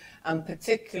to do, and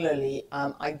particularly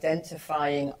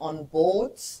identifying on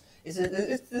boards. There's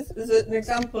an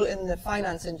example in the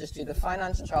finance industry, the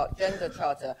gender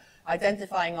charter,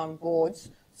 identifying on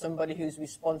boards somebody who's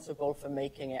responsible for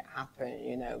making it happen.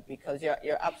 You know, because you're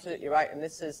absolutely right, and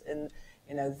this is in.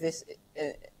 You know, this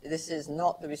is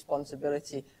not the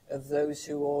responsibility of those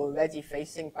who are already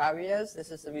facing barriers. This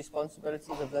is the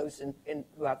responsibility of those who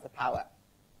have the power.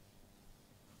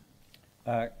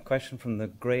 Question from the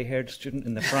grey-haired student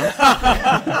in the front. Hi,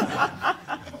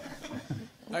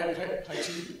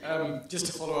 Chief. Just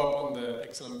to follow up on the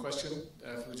excellent question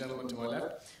from the gentleman to my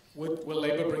left, will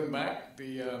Labour bring back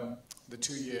the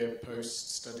 2-year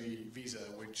post-study visa,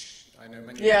 which I know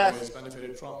many people have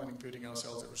benefited from, including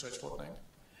ourselves at Research Fortnight?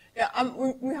 Yeah,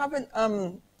 we haven't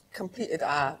completed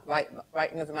our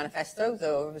writing of the manifesto,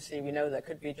 though obviously we know there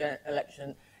could be an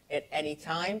election at any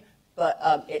time. But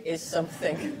it is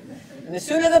something, and the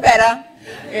sooner the better,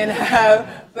 you know.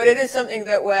 But it is something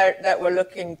that we're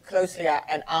looking closely at,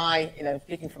 and I, you know,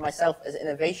 speaking for myself as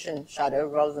innovation shadow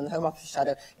rather than Home Office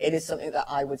shadow, it is something that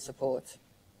I would support.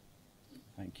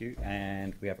 Thank you.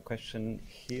 And we have a question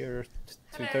here,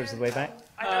 two-thirds of the way back.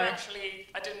 I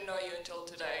didn't know you until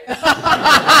today.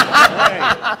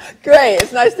 Great,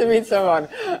 it's nice to meet someone.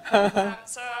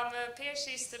 So I'm a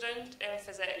PhD student in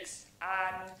physics,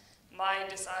 and my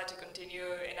desire to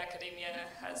continue in academia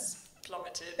has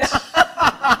plummeted.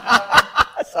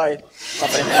 Sorry.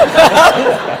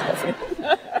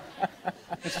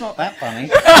 It's not that funny.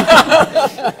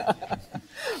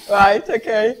 Right,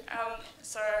 okay.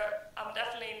 So I'm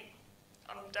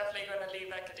definitely going to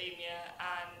leave academia,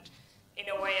 and in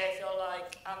a way I feel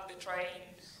like I'm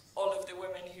betraying all of the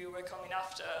women who were coming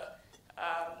after,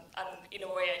 and in a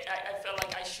way I feel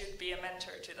like I should be a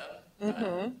mentor to them.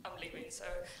 I'm leaving, so...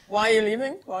 Why are you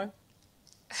leaving? Why?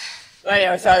 Oh,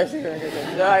 yeah, sorry.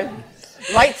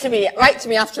 Write to me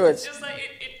afterwards. It's just like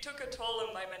it took a toll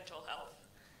on my mental health.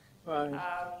 Right.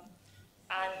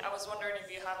 And I was wondering if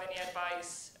you have any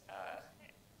advice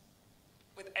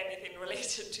with anything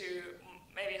related to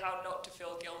maybe how not to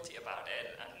feel guilty about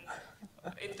it,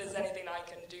 and if there's anything I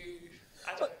can do.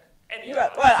 I don't know.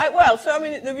 So I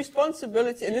mean, the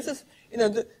responsibility, and this is, you know,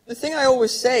 the thing I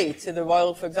always say to the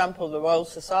Royal, for example, the Royal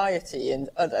Society, and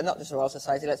not just the Royal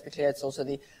Society, let's be clear, it's also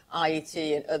the IET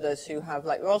and others who have,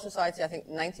 like, Royal Society, I think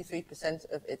 93%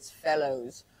 of its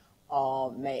fellows are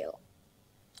male,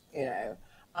 you know.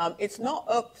 It's not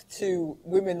up to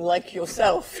women like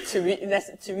yourself to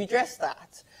redress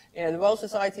that. You know, the Royal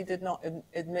Society did not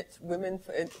admit women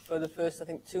for the first, I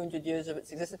think, 200 years of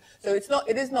its existence. So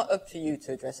it is not up to you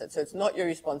to address it. So it's not your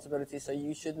responsibility. So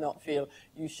you should not feel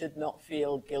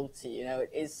guilty. You know,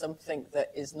 it is something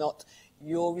that is not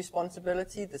your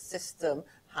responsibility. The system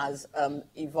has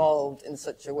evolved in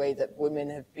such a way that women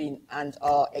have been and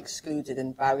are excluded,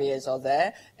 and barriers are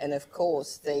there. And of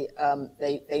course, they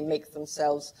make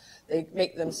themselves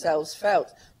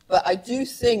felt. But I do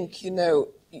think, you know,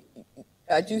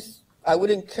 I would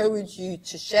encourage you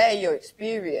to share your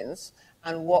experience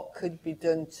and what could be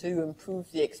done to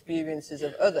improve the experiences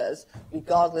of others,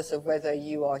 regardless of whether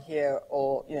you are here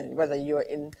or, you know, whether you're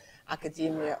in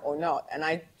academia or not. And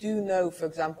I do know, for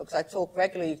example, because I talk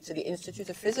regularly to the Institute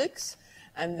of Physics,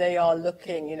 and they are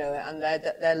looking, you know, and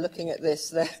they're looking at this.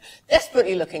 They're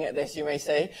desperately looking at this, you may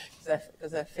say,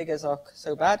 because their figures are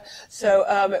so bad. So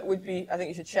it would be, I think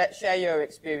you should share your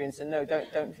experience, and no,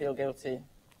 don't feel guilty.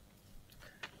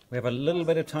 We have a little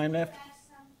bit of time left.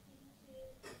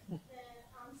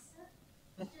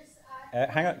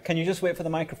 Hang on, can you just wait for the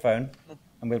microphone,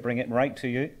 and we'll bring it right to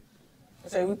you.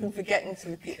 So we've been forgetting to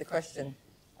repeat the question.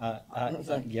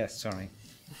 Yes, sorry.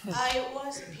 I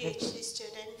was a PhD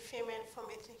student, female from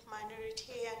ethnic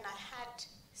minority, and I had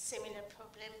similar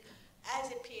problem.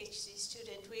 As a PhD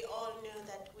student, we all know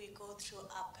that we go through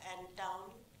up and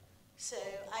down. So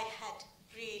I had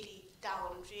really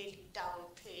down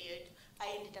period.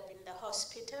 I ended up in the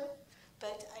hospital,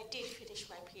 but I did finish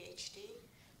my PhD.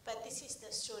 But this is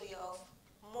the story of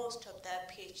most of the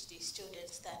PhD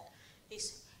students, that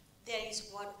there is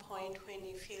one point when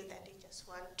you feel that you just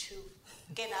want to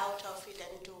get out of it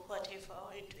and do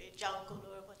whatever, into a jungle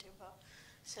or whatever.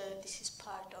 So this is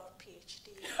part of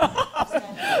PhD.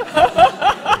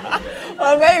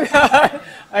 Well, maybe.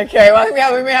 Okay.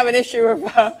 Well, we may have an issue of.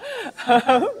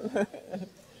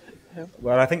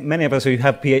 Well, I think many of us who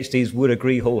have PhDs would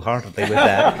agree wholeheartedly with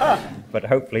that, but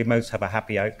hopefully most have a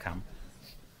happy outcome.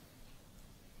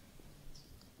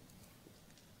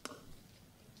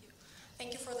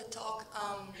 Thank you for the talk.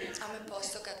 I'm a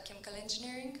postdoc at chemical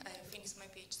engineering. I finished my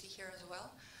PhD here as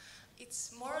well.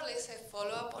 It's more or less a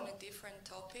follow-up on a different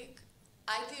topic.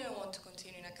 I didn't want to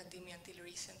continue in academia until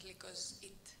recently because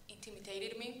it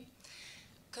intimidated me.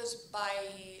 Because by,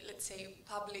 let's say,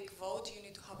 public vote, you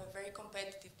need to have a very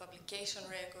competitive publication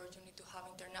record, you need to have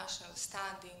international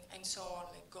standing, and so on,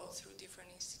 like go through different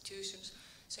institutions.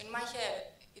 So in my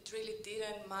head, it really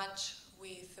didn't match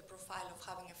with the profile of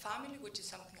having a family, which is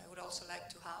something I would also like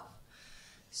to have.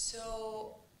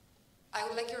 So I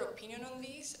would like your opinion on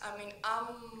this. I mean,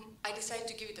 I decided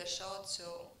to give it a shot,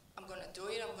 so I'm going to do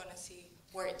it. I'm going to see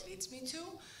where it leads me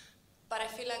to. But I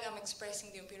feel like I'm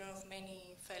expressing the opinion of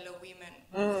many fellow women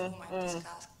with whom I've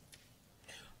discussed.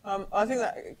 I think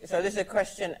that, so there's a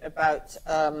question about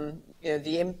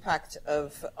the impact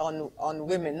on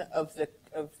women of the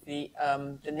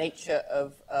nature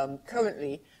of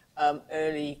currently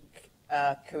early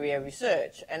career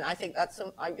research, and I think that's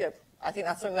I think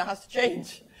that's something that has to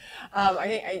change. I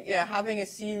think having a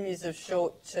series of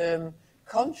short-term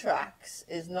contracts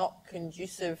is not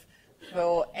conducive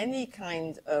for any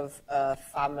kind of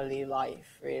family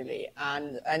life, really,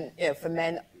 and for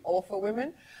men or for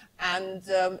women. And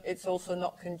it's also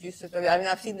not conducive. I mean,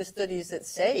 I've seen the studies that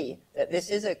say that this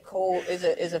is an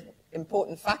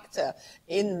important factor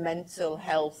in mental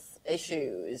health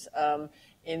issues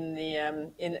in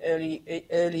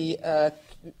early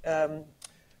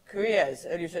careers,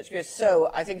 early research careers. So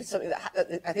I think it's something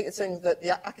that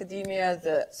the academia,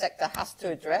 the sector, has to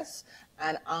address.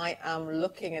 And I am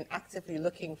looking and actively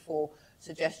looking for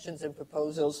suggestions and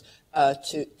proposals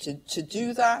to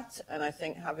do that. And I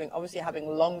think having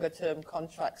longer-term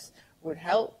contracts would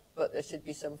help, but there should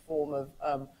be some form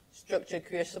of structured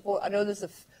career support. I know there's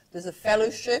a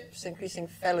fellowships, increasing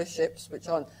fellowships, which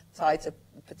aren't tied to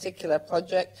a particular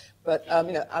project, but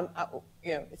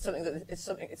it's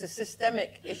a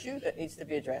systemic issue that needs to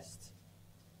be addressed.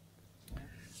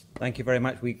 Thank you very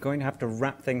much. We're going to have to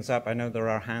wrap things up. I know there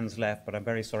are hands left, but I'm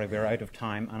very sorry we're out of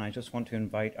time. And I just want to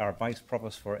invite our Vice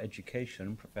Provost for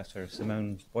Education, Professor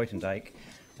Simone Buitendijk,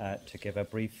 to give a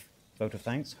brief vote of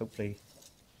thanks, hopefully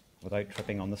without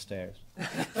tripping on the stairs.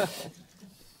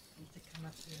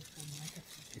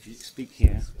 If you speak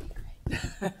here.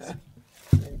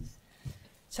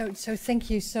 So thank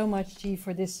you so much, G,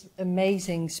 for this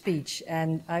amazing speech.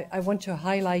 And I want to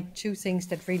highlight two things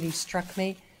that really struck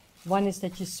me. One is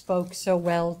that you spoke so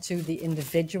well to the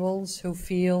individuals who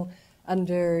feel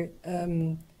undervalued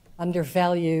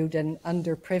and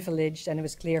underprivileged, and it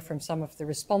was clear from some of the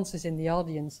responses in the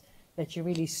audience that you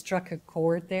really struck a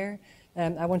chord there.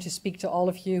 I want to speak to all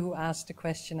of you who asked a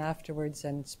question afterwards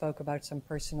and spoke about some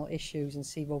personal issues and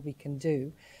see what we can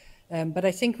do. But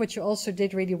I think what you also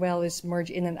did really well is merge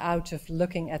in and out of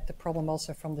looking at the problem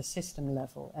also from the system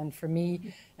level. And for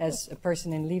me, as a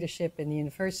person in leadership in the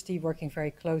university, working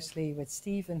very closely with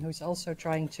Stephen, who's also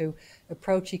trying to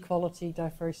approach equality,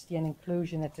 diversity and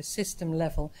inclusion at the system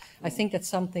level, I think that's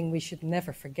something we should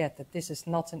never forget, that this is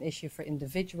not an issue for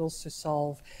individuals to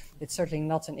solve. It's certainly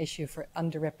not an issue for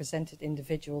underrepresented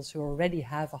individuals who already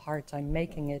have a hard time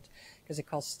making it because it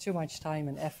costs too much time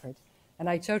and effort. And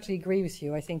I totally agree with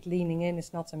you. I think leaning in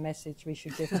is not a message we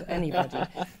should give to anybody.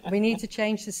 We need to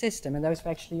change the system, and those were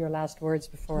actually your last words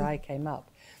before I came up.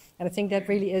 And I think that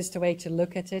really is the way to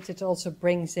look at it. It also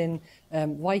brings in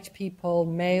white people,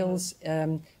 males,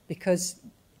 because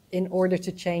in order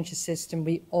to change the system,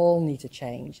 we all need to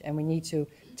change. And we need to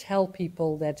tell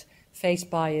people that face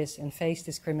bias and face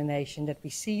discrimination, that we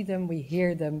see them, we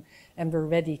hear them, and we're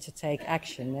ready to take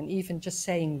action. And even just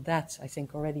saying that, I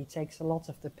think, already takes a lot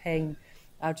of the pain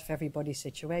out of everybody's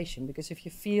situation. Because if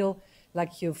you feel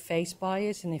like you face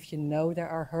bias, and if you know there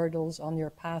are hurdles on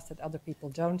your path that other people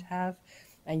don't have,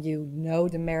 and you know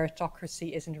the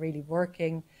meritocracy isn't really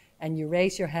working, and you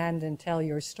raise your hand and tell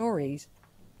your stories,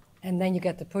 and then you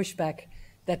get the pushback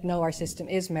that no, our system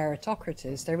is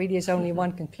meritocratic, there really is only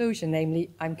one conclusion,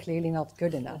 namely, I'm clearly not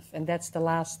good enough. And that's the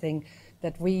last thing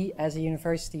that we as a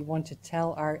university want to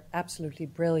tell our absolutely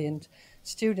brilliant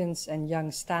students and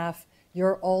young staff.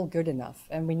 You're all good enough,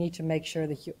 and we need to make sure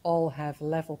that you all have a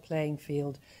level playing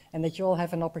field and that you all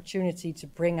have an opportunity to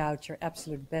bring out your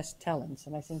absolute best talents.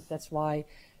 And I think that's why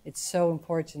it's so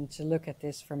important to look at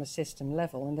this from a system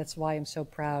level, and that's why I'm so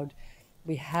proud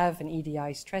we have an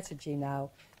EDI strategy now.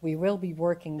 We will be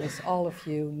working with all of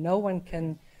you. No one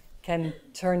can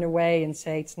turn away and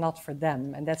say it's not for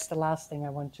them. And that's the last thing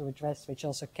I want to address, which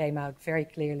also came out very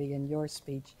clearly in your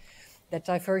speech, that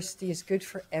diversity is good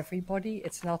for everybody.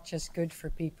 It's not just good for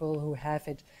people who have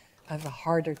a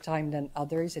harder time than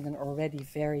others in an already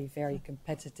very, very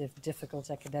competitive, difficult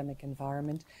academic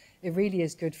environment. It really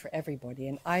is good for everybody.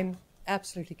 And I'm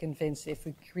absolutely convinced if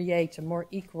we create a more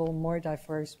equal, more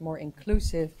diverse, more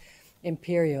inclusive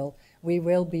Imperial, we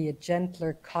will be a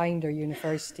gentler, kinder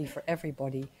university for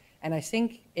everybody. And I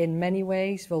think in many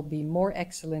ways we'll be more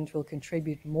excellent, we'll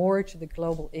contribute more to the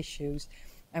global issues,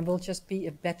 and we'll just be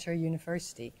a better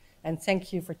university. And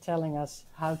thank you for telling us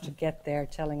how to get there,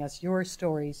 telling us your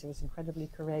stories. It was incredibly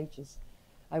courageous.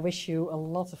 I wish you a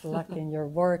lot of luck in your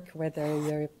work, whether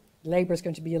your Labour is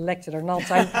going to be elected or not.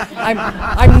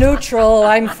 I'm neutral.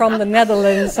 I'm from the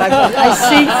Netherlands. I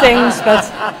see things, but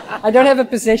I don't have a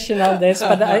position on this.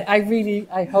 But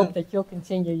I hope that you'll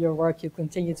continue your work. You'll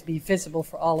continue to be visible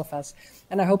for all of us.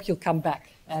 And I hope you'll come back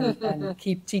and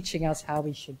keep teaching us how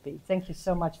we should be. Thank you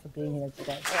so much for being here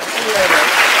today.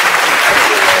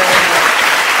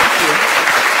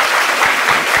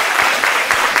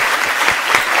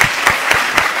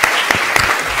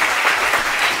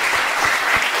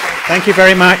 Thank you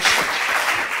very much.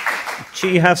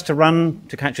 She has to run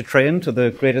to catch a train to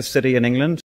the greatest city in England.